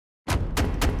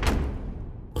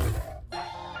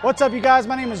What's up, you guys?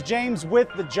 My name is James with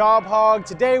The Job Hog.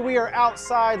 Today we are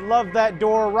outside Love That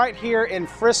Door right here in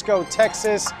Frisco,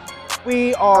 Texas.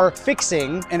 We are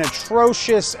fixing an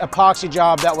atrocious epoxy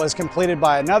job that was completed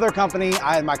by another company.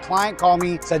 I had my client call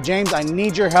me, said, James, I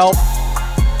need your help.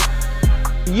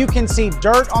 You can see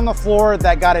dirt on the floor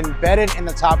that got embedded in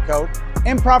the top coat,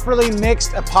 improperly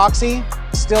mixed epoxy,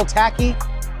 still tacky.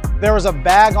 There was a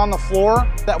bag on the floor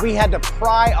that we had to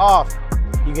pry off.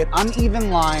 You get uneven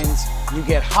lines, you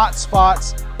get hot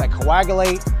spots that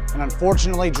coagulate and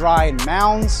unfortunately dry in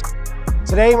mounds.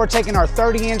 Today we're taking our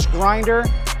 30-inch grinder,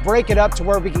 break it up to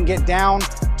where we can get down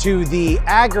to the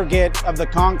aggregate of the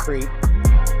concrete.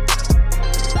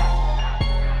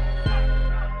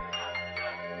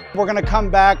 We're gonna come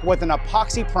back with an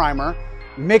epoxy primer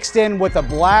mixed in with a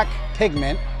black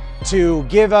pigment to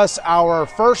give us our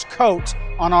first coat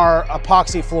on our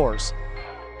epoxy floors.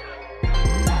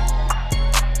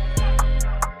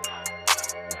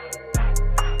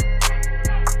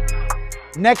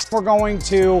 Next, we're going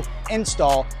to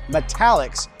install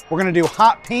metallics. We're gonna do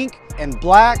hot pink and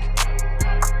black.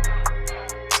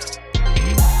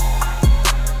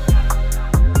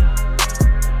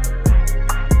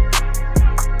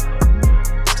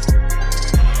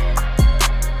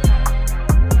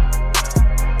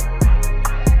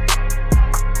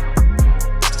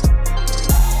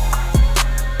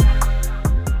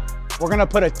 We're gonna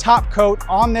put a top coat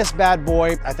on this bad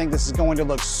boy. I think this is going to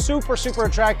look super, super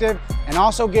attractive and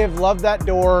also give Love That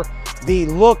Door the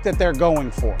look that they're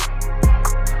going for.